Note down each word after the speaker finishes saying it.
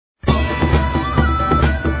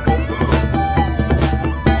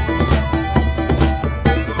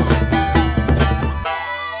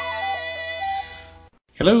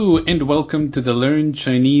Hello and welcome to the Learn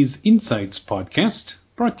Chinese Insights podcast,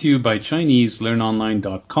 brought to you by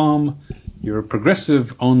ChineseLearnOnline.com, your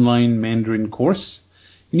progressive online Mandarin course.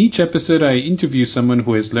 In each episode, I interview someone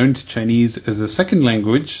who has learned Chinese as a second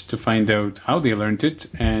language to find out how they learned it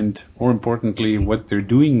and, more importantly, what they're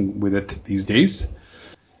doing with it these days.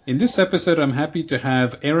 In this episode, I'm happy to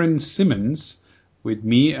have Aaron Simmons with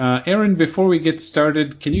me. Aaron, before we get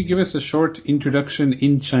started, can you give us a short introduction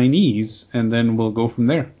in Chinese, and then we'll go from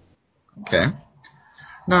there? OK，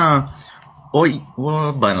 那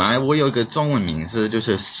我本来有一个中文名字就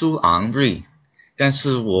是苏昂瑞，但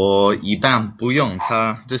是我一般不用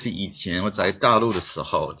它，就是以前我在大陆的时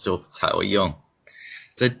候就才会用，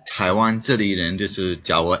在台湾这里人就是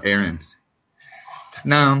叫我 Aaron。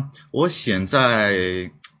那我现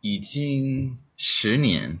在已经10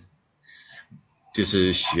年。就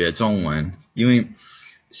是学中文，因为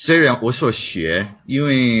虽然我说学，因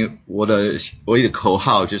为我的口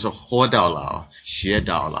号就是活到老，学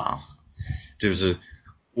到老，就是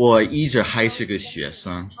我一直还是个学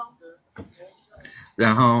生。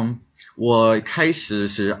然后我开始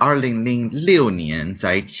是2006年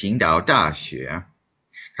在青岛大学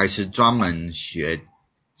开始专门学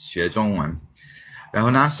中文，然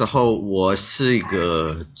后那时候我是一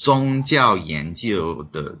个宗教研究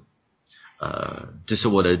的这是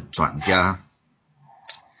我的专家，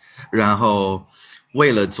然后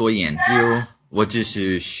为了做研究，我就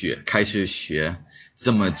是开始学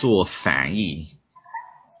怎么做翻译，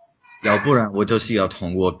要不然我就是要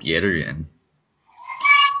通过别的人。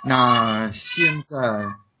那现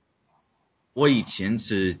在我以前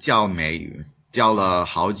是教美语，教了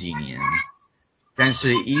好几年，但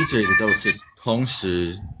是一直都是同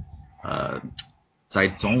时在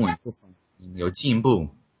中文这方面有进步。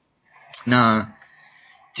那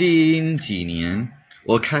近几年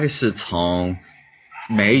我开始从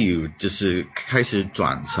美语就是开始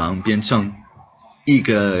转成变成一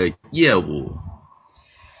个业务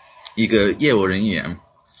人员，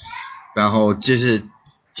然后就是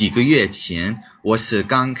几个月前我是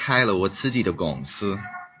刚开了我自己的公司，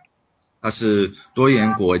它是多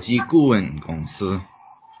元国际顾问公司，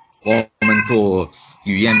我们做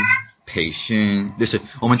语言培训，就是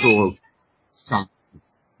我们做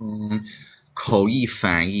口译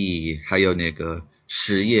翻译，还有那个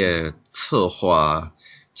实业策划、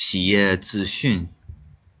企业资讯，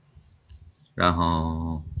然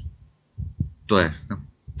后对，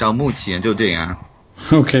到目前就这样。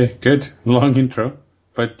Okay, good. Long intro,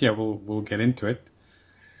 but yeah, we'll get into it.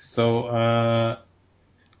 So,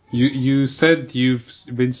 you said you've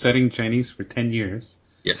been studying Chinese for 10 years.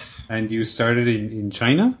 Yes. And you started in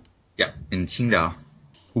China? Yeah, in Qingdao.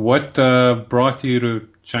 What brought you to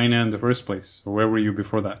China in the first place? Or where were you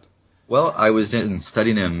before that? Well, I was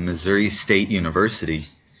studying at Missouri State University,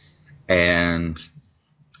 and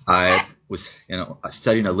I was,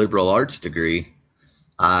 studying a liberal arts degree.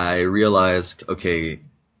 I realized, okay,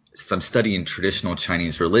 if I'm studying traditional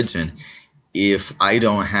Chinese religion, if I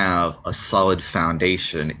don't have a solid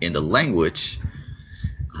foundation in the language,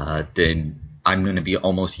 then I'm going to be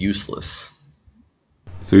almost useless.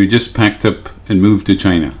 So you just packed up and moved to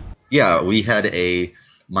China? Yeah,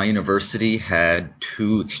 my university had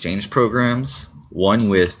 2 exchange programs, one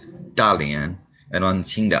with Dalian and one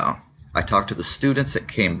Qingdao. I talked to the students that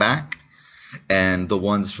came back, and the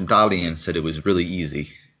ones from Dalian said it was really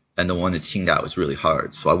easy, and the one at Qingdao was really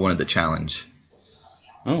hard, so I wanted the challenge.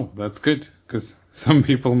 Oh, that's good, because some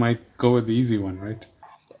people might go with the easy one, right?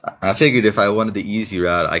 I figured if I wanted the easy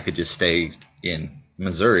route, I could just stay in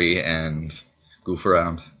Missouri and goof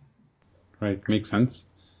around. Right, makes sense.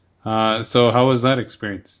 So how was that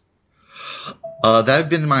experience? That had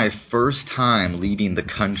been my first time leaving the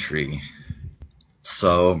country.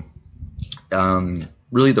 So,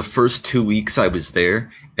 really the first 2 weeks I was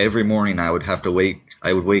there, every morning I would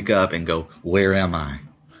wake up and go, where am I?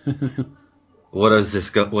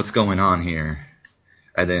 What's going on here?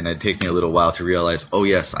 And then it'd take me a little while to realize, oh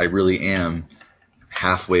yes, I really am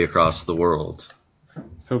halfway across the world.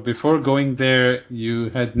 So before going there, you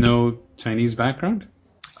had no Chinese background?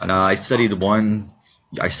 And I studied one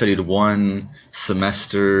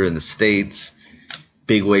semester in the States.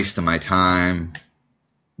 Big waste of my time.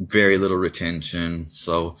 Very little retention.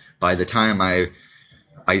 So by the time I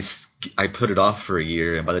put it off for a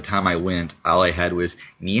year, and by the time I went, all I had was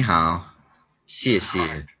你好,谢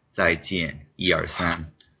谢,再见, 1, 2, 3.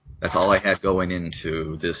 That's all I had going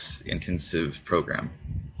into this intensive program.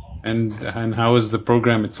 And how was the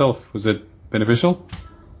program itself? Was it beneficial?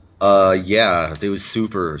 Yeah, it was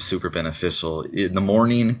super, super beneficial. In the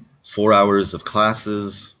morning, 4 hours of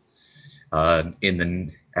classes.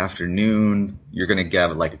 In afternoon, you're going to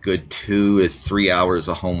get like a good 2 to 3 hours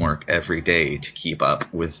of homework every day to keep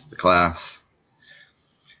up with the class.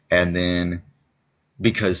 And then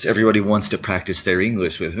because everybody wants to practice their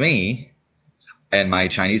English with me and my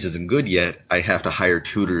Chinese isn't good yet, I have to hire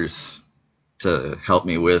tutors to help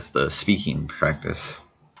me with the speaking practice.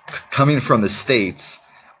 Coming from the States,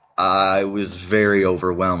 I was very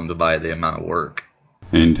overwhelmed by the amount of work.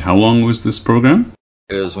 And how long was this program?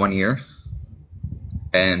 It was 1 year.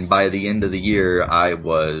 And by the end of the year, I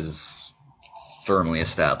was firmly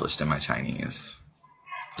established in my Chinese.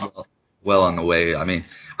 Well on the way. I mean,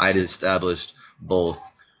 I'd established both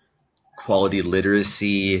quality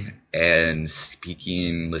literacy and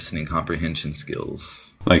speaking, listening comprehension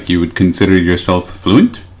skills. Like you would consider yourself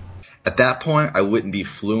fluent? At that point, I wouldn't be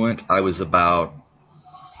fluent. I was about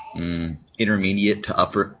intermediate to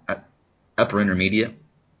upper intermediate.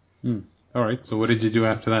 All right. So what did you do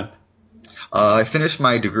after that? I finished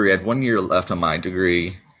my degree. I had 1 year left on my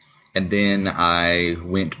degree. And then I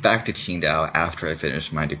went back to Qingdao after I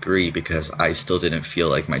finished my degree because I still didn't feel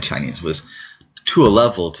like my Chinese was to a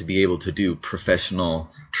level to be able to do professional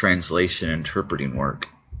translation interpreting work.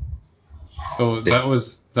 So that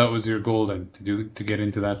was your goal then, to get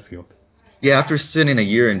into that field. Yeah, after spending a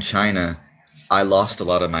year in China, I lost a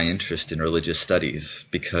lot of my interest in religious studies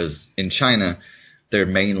because in China, they're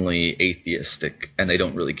mainly atheistic and they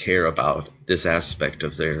don't really care about this aspect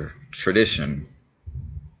of their tradition.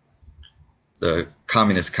 The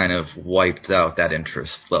communists kind of wiped out that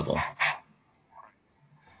interest level.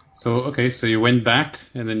 So you went back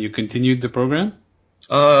and then you continued the program?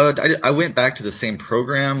 I went back to the same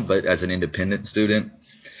program, but as an independent student.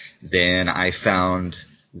 Then I found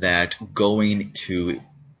that I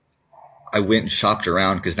went and shopped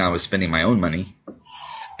around because now I was spending my own money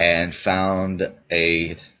and found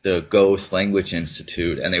the Goethe Language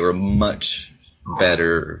Institute, and they were much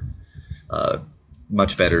better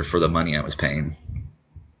for the money I was paying.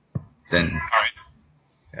 Then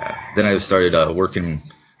I started working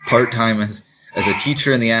part-time as a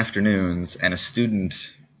teacher in the afternoons and an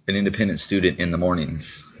independent student in the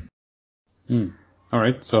mornings. All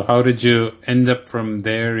right. So how did you end up from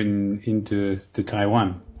there into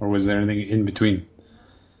Taiwan, or was there anything in between?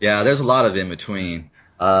 Yeah, there's a lot of in between.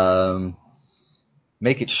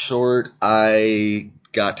 Make it short, I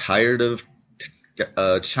got tired of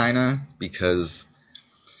China because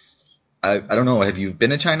I don't know. Have you been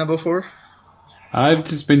to China before? I've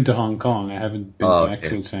just been to Hong Kong. I haven't been to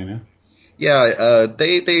actual China. Yeah,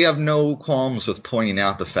 they have no qualms with pointing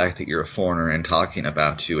out the fact that you're a foreigner and talking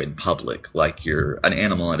about you in public like you're an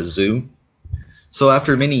animal at a zoo. So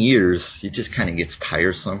after many years, it just kind of gets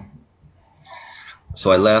tiresome.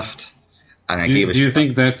 So I left, and I gave a. Do you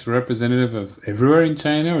think that's representative of everywhere in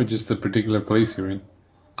China, or just the particular place you're in?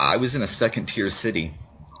 I was in a second-tier city.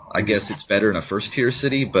 I guess it's better in a first-tier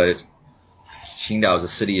city, but Qingdao is a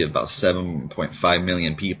city of about 7.5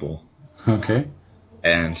 million people. Okay.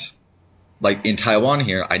 And like in Taiwan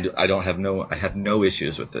here, I have no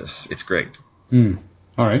issues with this. It's great. All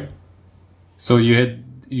right. So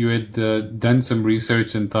you had done some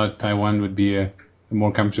research and thought Taiwan would be a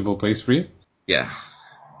more comfortable place for you? Yeah.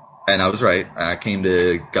 And I was right. I came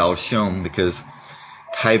to Kaohsiung because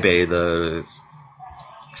Taipei, the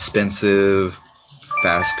expensive,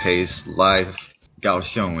 fast-paced life,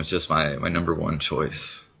 Kaohsiung was just my number one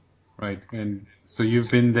choice. Right. And so you've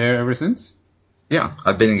been there ever since? Yeah,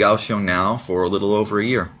 I've been in Kaohsiung now for a little over a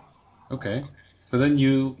year. Okay. So then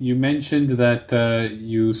you mentioned that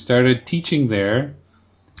you started teaching there.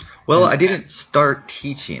 Well, I didn't start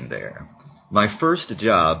teaching there. My first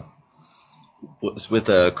job was with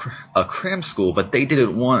a cram school, but they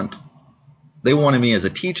wanted me as a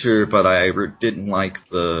teacher, but I didn't like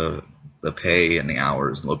the pay and the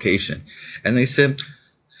hours and location. And they said,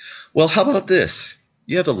 well, how about this?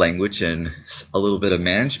 You have the language and a little bit of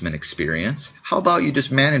management experience. How about you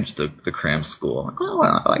just manage the cram school? I'm like, well,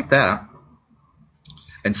 I like that.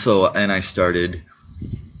 And I started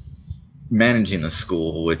managing the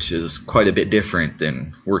school, which is quite a bit different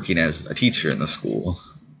than working as a teacher in the school.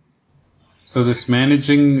 So this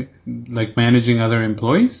managing other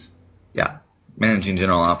employees? Yeah, managing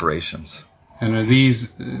general operations. And are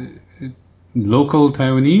these local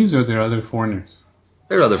Taiwanese, or are there other foreigners?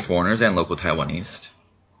 There are other foreigners and local Taiwanese.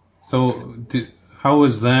 So how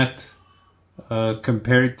was that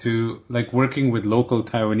compared to like working with local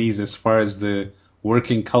Taiwanese as far as the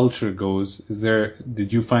working culture goes?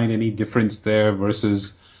 Did you find any difference there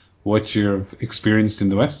versus what you've experienced in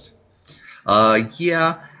the West?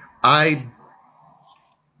 Yeah,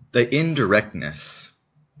 the indirectness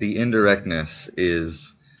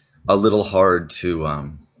is a little hard to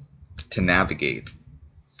navigate.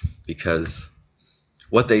 because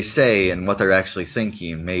what they say and what they're actually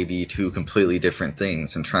thinking may be two completely different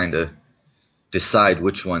things, and trying to decide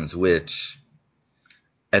which one's which.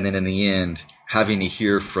 And then in the end, having to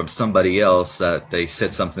hear from somebody else that they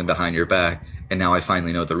said something behind your back, and now I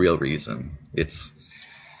finally know the real reason. It's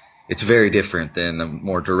very different than a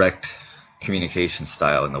more direct communication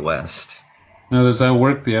style in the West. Now, does that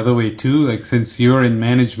work the other way too? Like, since you're in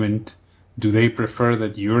management, do they prefer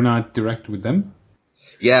that you're not direct with them?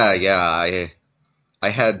 Yeah. I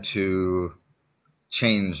had to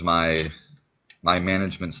change my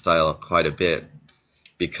management style quite a bit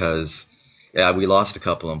because, yeah, we lost a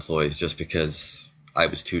couple employees just because I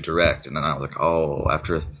was too direct. And then I was like, oh,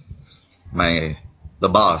 after the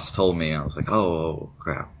boss told me, I was like, oh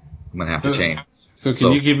crap, I'm gonna have to change. So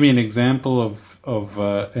can you give me an example of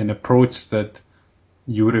an approach that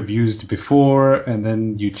you would have used before and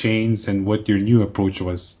then you changed, and what your new approach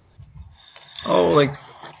was? Oh, like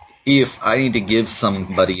if I need to give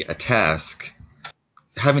somebody a task,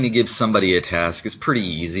 having to give somebody a task is pretty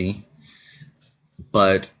easy,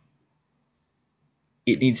 but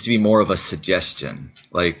it needs to be more of a suggestion.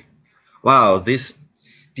 Like, wow, these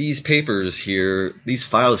papers here, these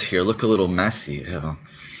files here look a little messy. You know?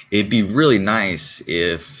 It'd be really nice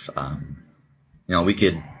if we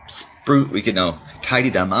could tidy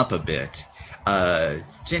them up a bit.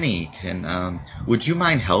 Jenny, would you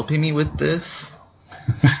mind helping me with this?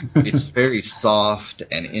 It's very soft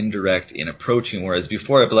and indirect in approaching, whereas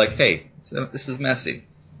before I'd be like, hey, this is messy.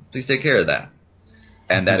 Please take care of that.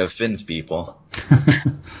 And that offends people.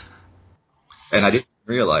 And I didn't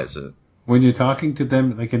realize it. When you're talking to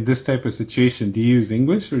them, like in this type of situation, do you use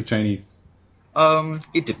English or Chinese?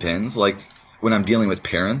 It depends. Like when I'm dealing with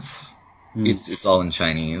parents, it's all in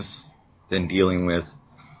Chinese. Then dealing with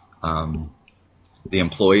the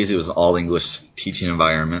employees, it was all English teaching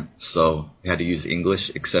environment, so I had to use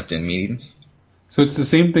English except in meetings. So it's the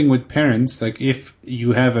same thing with parents. Like if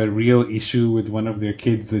you have a real issue with one of their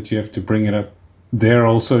kids that you have to bring it up there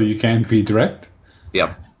also, you can't be direct?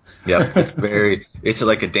 Yep. It's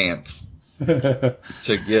like a dance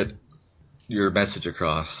to get your message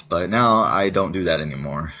across. But now I don't do that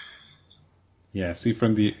anymore. Yeah, see,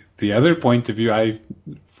 from the other point of view, I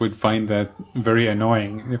would find that very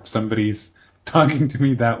annoying. If somebody's talking to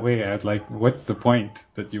me that way, I'd like, what's the point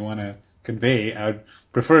that you want to convey? I'd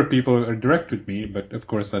prefer people are direct with me, but of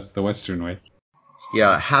course that's the Western way.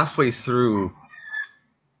 Yeah, halfway through,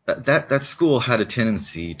 that school had a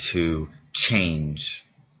tendency to change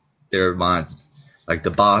their minds, like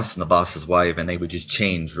the boss and the boss's wife, and they would just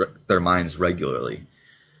change their minds regularly.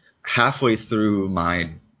 Halfway through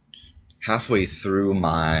my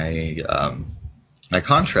my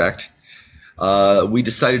contract, we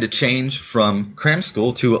decided to change from cram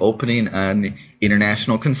school to opening an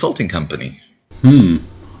international consulting company.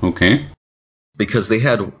 Okay. Because they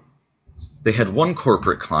had one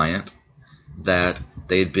corporate client that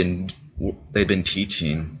they'd been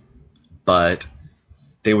teaching, but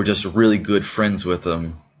they were just really good friends with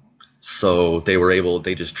them, so they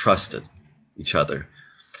just trusted each other.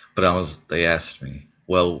 But they asked me,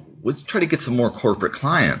 well, let's try to get some more corporate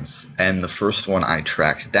clients. And the first one I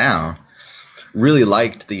tracked down really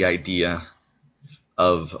liked the idea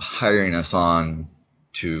of hiring us on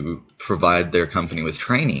to provide their company with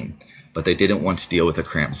training, but they didn't want to deal with a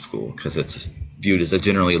cram school because it's viewed as a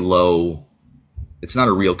generally low, it's not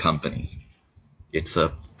a real company. It's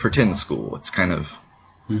a pretend school. It's kind of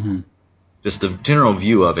just the general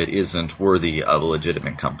view of it isn't worthy of a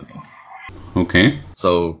legitimate company. Okay.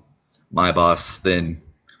 So my boss then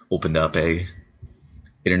opened up a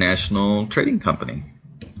international trading company.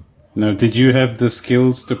 Now, did you have the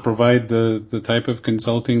skills to provide the type of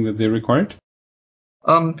consulting that they required?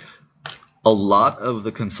 A lot of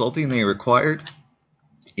the consulting they required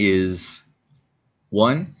is,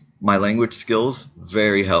 one, my language skills,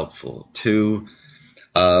 very helpful. Two,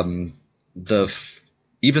 even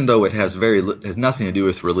though it has nothing to do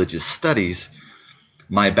with religious studies,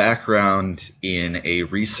 my background in a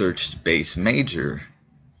research-based major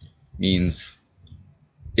means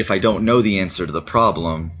if I don't know the answer to the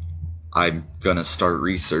problem, I'm going to start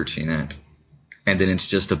researching it. And then it's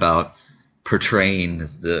just about portraying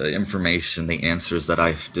the information, the answers that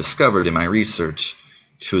I've discovered in my research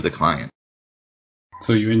to the client.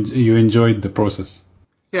 So you enjoyed the process?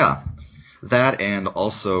 Yeah. That, and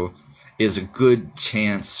also is a good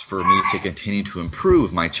chance for me to continue to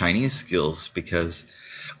improve my Chinese skills because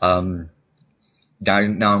now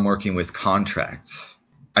I'm working with contracts.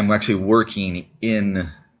 I'm actually working in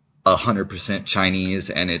 100% Chinese,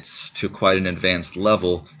 and it's to quite an advanced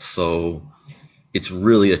level, so it's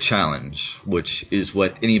really a challenge, which is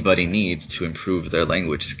what anybody needs to improve their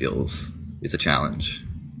language skills. It's a challenge.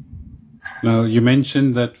 Now, you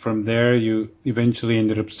mentioned that from there you eventually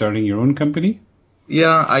ended up starting your own company?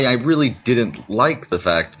 Yeah, I really didn't like the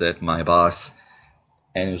fact that my boss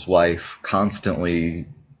and his wife constantly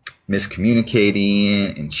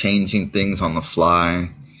miscommunicating and changing things on the fly.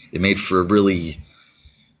 It made for a really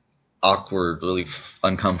awkward, really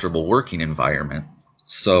uncomfortable working environment.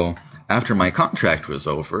 So after my contract was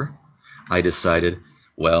over, I decided,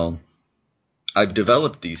 well, I've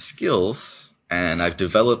developed these skills and I've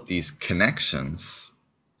developed these connections,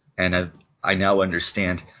 and I now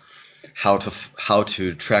understand how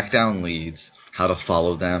to track down leads, how to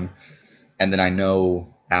follow them, and then I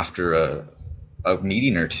know after a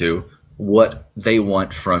meeting or two what they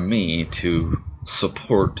want from me to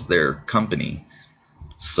support their company.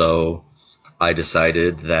 So I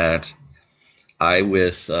decided that I,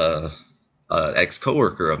 with an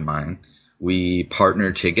ex-coworker of mine, we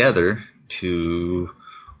partnered together to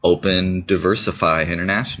open Diversify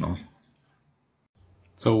International.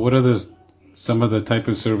 So what are some of the type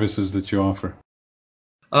of services that you offer?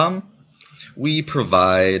 We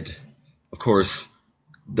provide, of course,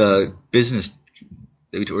 the business.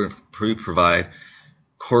 We provide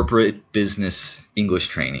corporate business English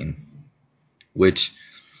training, which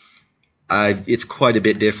it's quite a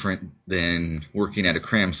bit different than working at a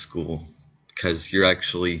cram school, because you're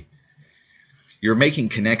making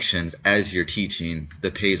connections as you're teaching. The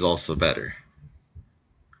pay is also better.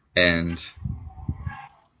 And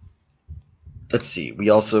let's see, we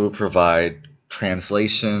also provide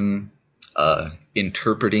translation,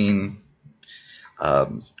 interpreting.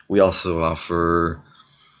 We also offer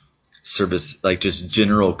service, like just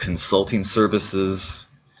general consulting services.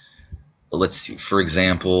 Let's see, for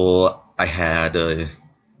example, I had a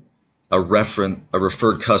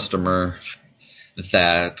referred customer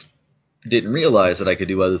that didn't realize that I could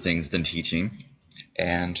do other things than teaching,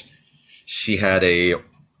 and she had a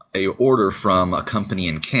order from a company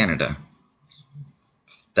in Canada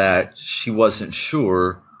that she wasn't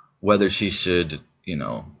sure whether she should,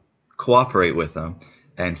 cooperate with them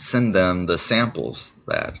and send them the samples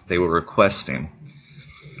that they were requesting.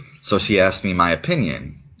 So she asked me my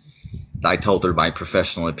opinion. I told her my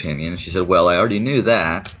professional opinion. She said, well, I already knew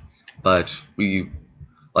that, but I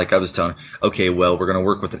was telling her, okay, well, we're going to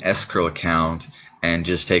work with an escrow account and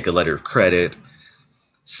just take a letter of credit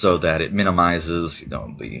so that it minimizes,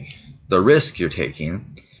 the risk you're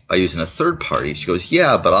taking by using a third party. She goes,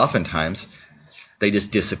 yeah, but oftentimes they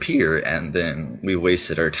just disappear and then we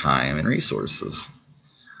wasted our time and resources.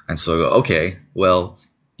 And so I go, okay, well,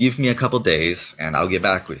 give me a couple days and I'll get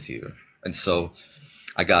back with you. And so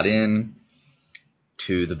I got through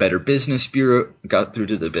to the Better Business Bureau.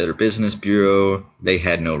 They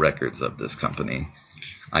had no records of this company.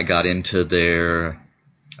 I got into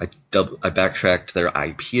I backtracked their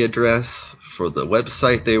IP address for the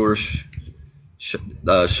website they were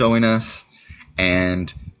showing us,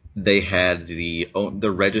 and they had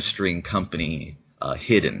the registering company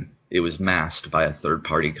hidden. It was masked by a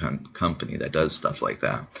third-party company that does stuff like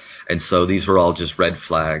that. And so these were all just red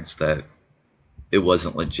flags that it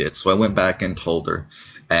wasn't legit. So I went back and told her,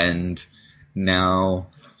 and now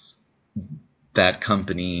that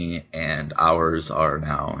company and ours are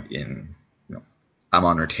now I'm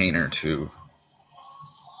on retainer to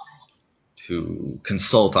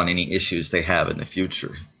consult on any issues they have in the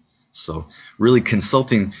future. So really,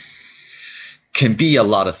 consulting can be a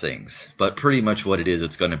lot of things, but pretty much what it is,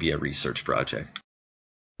 it's going to be a research project.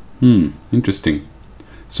 Interesting.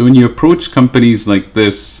 So when you approach companies like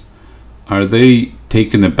this, are they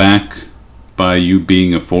taken aback by you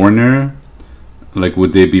being a foreigner? Like,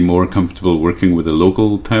 would they be more comfortable working with a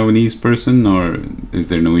local Taiwanese person, or is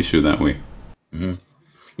there no issue that way? Mm-hmm.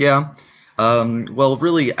 Yeah. Well,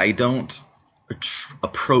 really, I don't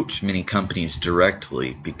approach many companies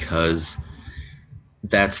directly because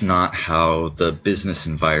that's not how the business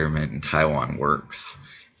environment in Taiwan works.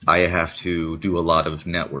 I have to do a lot of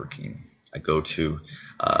networking. I go to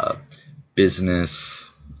business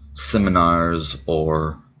seminars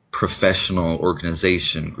or professional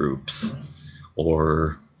organization groups,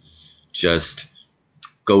 or just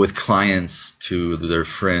go with clients to their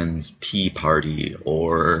friends' tea party,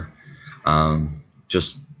 or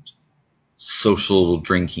just social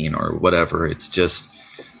drinking or whatever. It's just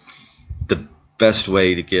the best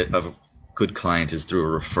way to get a good client is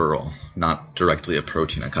through a referral, not directly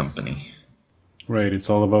approaching a company. Right, it's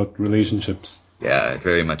all about relationships. Yeah, it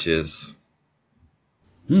very much is.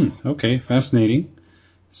 Okay, fascinating.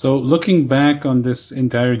 So looking back on this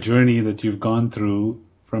entire journey that you've gone through,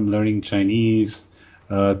 from learning Chinese,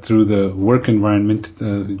 through the work environment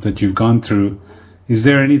that you've gone through. Is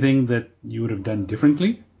there anything that you would have done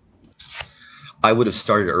differently? I would have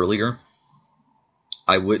started earlier.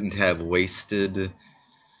 I wouldn't have wasted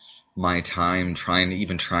my time trying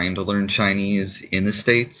to learn Chinese in the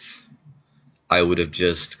States. I would have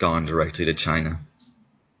just gone directly to China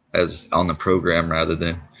as on the program rather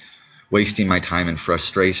than wasting my time in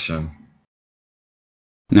frustration.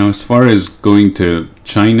 Now, as far as going to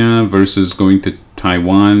China versus going to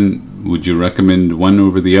Taiwan, would you recommend one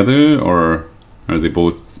over the other, or are they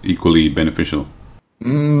both equally beneficial?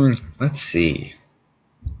 Let's see.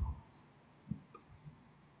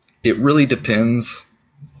 It really depends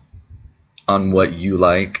on what you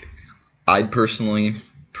like. I personally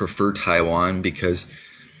prefer Taiwan because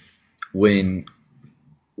when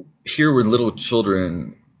little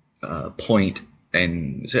children point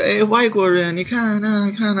and say, "Hey, 外国人，你看啊，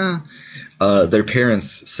你看啊," their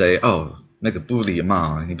parents say, "Oh, 那个不礼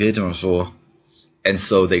貌，你别这么说." And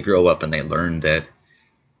so they grow up and they learn that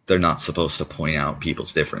they're not supposed to point out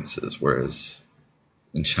people's differences, whereas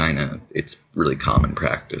in China, it's really common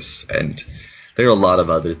practice. And there are a lot of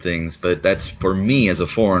other things, but that's, for me as a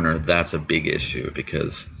foreigner, that's a big issue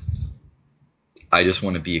because I just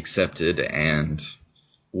want to be accepted and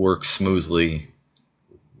work smoothly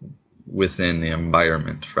within the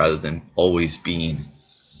environment rather than always being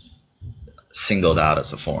singled out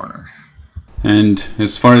as a foreigner. And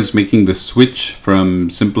as far as making the switch from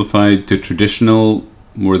simplified to traditional,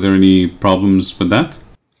 were there any problems with that?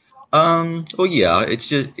 Well, yeah, it's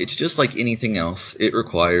just like anything else. It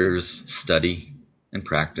requires study and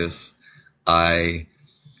practice. I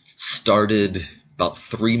started about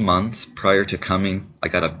 3 months prior to coming. I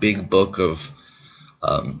got a big book of,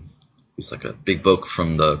 it was like a big book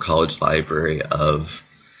from the college library of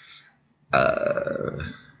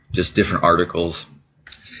just different articles.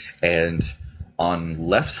 And on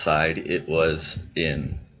left side, it was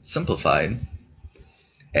in simplified,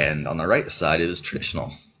 and on the right side, it was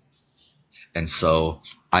traditional. And so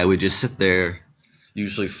I would just sit there,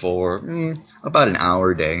 usually for about an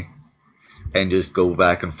hour a day, and just go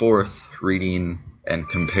back and forth reading and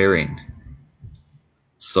comparing.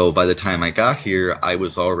 So by the time I got here, I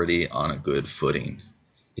was already on a good footing.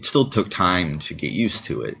 It still took time to get used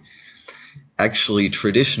to it. Actually,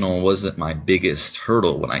 traditional wasn't my biggest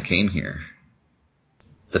hurdle when I came here.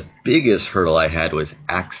 The biggest hurdle I had was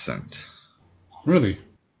accent. Really?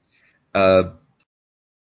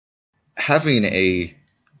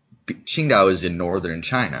 Qingdao is in northern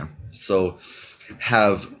China, so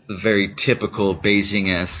have a very typical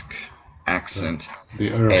Beijing-esque accent.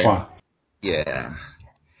 The Erhua. Yeah.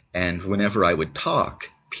 And whenever I would talk,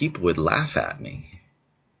 people would laugh at me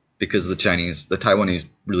because the Taiwanese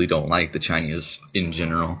really don't like the Chinese in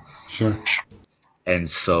general. Sure. And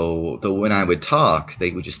so when I would talk,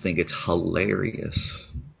 they would just think it's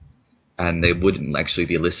hilarious. And they wouldn't actually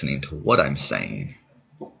be listening to what I'm saying.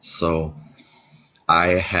 So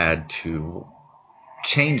I had to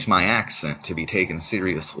change my accent to be taken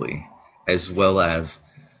seriously, as well as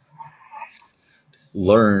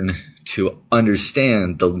learn to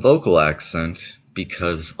understand the local accent,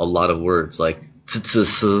 because a lot of words like 呲呲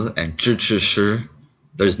丝 and 吱吱吱,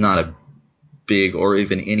 there's not a big or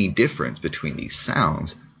even any difference between these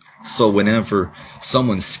sounds. So whenever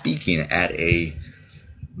someone's speaking at a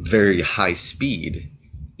very high speed,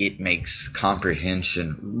 it makes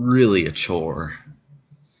comprehension really a chore.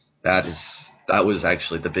 That was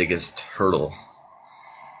actually the biggest hurdle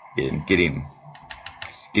in getting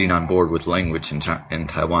on board with language in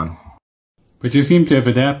Taiwan. But you seem to have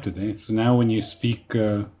adapted, eh? So now when you speak,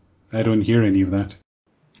 I don't hear any of that.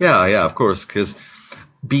 Yeah, of course, because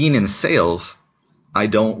being in sales, I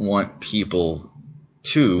don't want people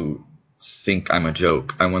to think I'm a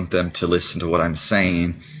joke. I want them to listen to what I'm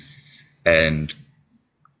saying and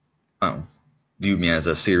view me as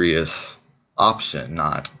a serious option,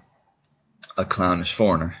 not a clownish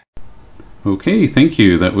foreigner. Okay, thank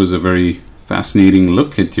you. That was a very fascinating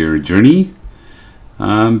look at your journey.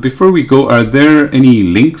 Before we go, are there any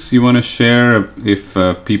links you want to share if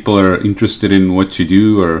people are interested in what you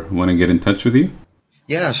do or want to get in touch with you?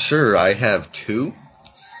 Yeah, sure. I have 2.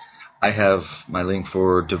 I have my link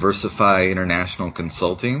for Diversify International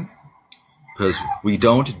Consulting, because we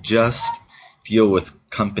don't just deal with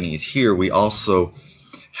companies here. We also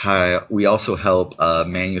help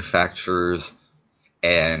manufacturers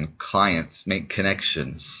and clients make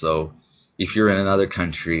connections. So if you're in another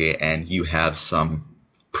country and you have some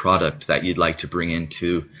product that you'd like to bring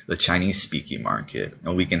into the Chinese speaking market,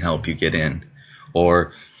 and we can help you get in.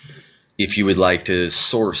 Or if you would like to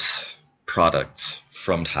source products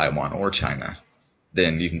from Taiwan or China,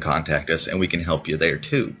 then you can contact us and we can help you there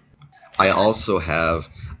too. I also have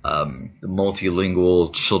the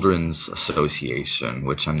Multilingual Children's Association,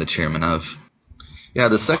 which I'm the chairman of. Yeah,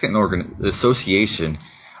 the second association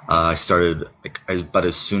I started about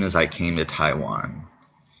as soon as I came to Taiwan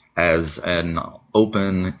as an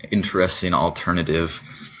open, interesting alternative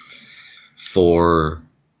for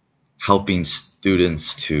helping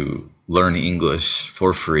students to learn English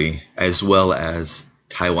for free as well as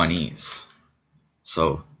Taiwanese.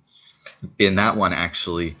 So in that one,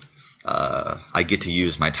 actually, I get to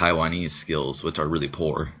use my Taiwanese skills, which are really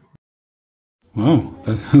poor. Oh,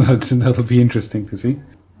 that'll be interesting to see.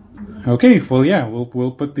 Okay, well, yeah,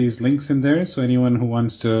 we'll put these links in there so anyone who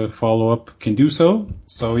wants to follow up can do so.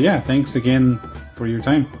 So, yeah, thanks again for your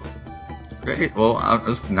time. Great. Well, it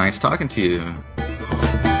was nice talking to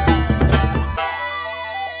you.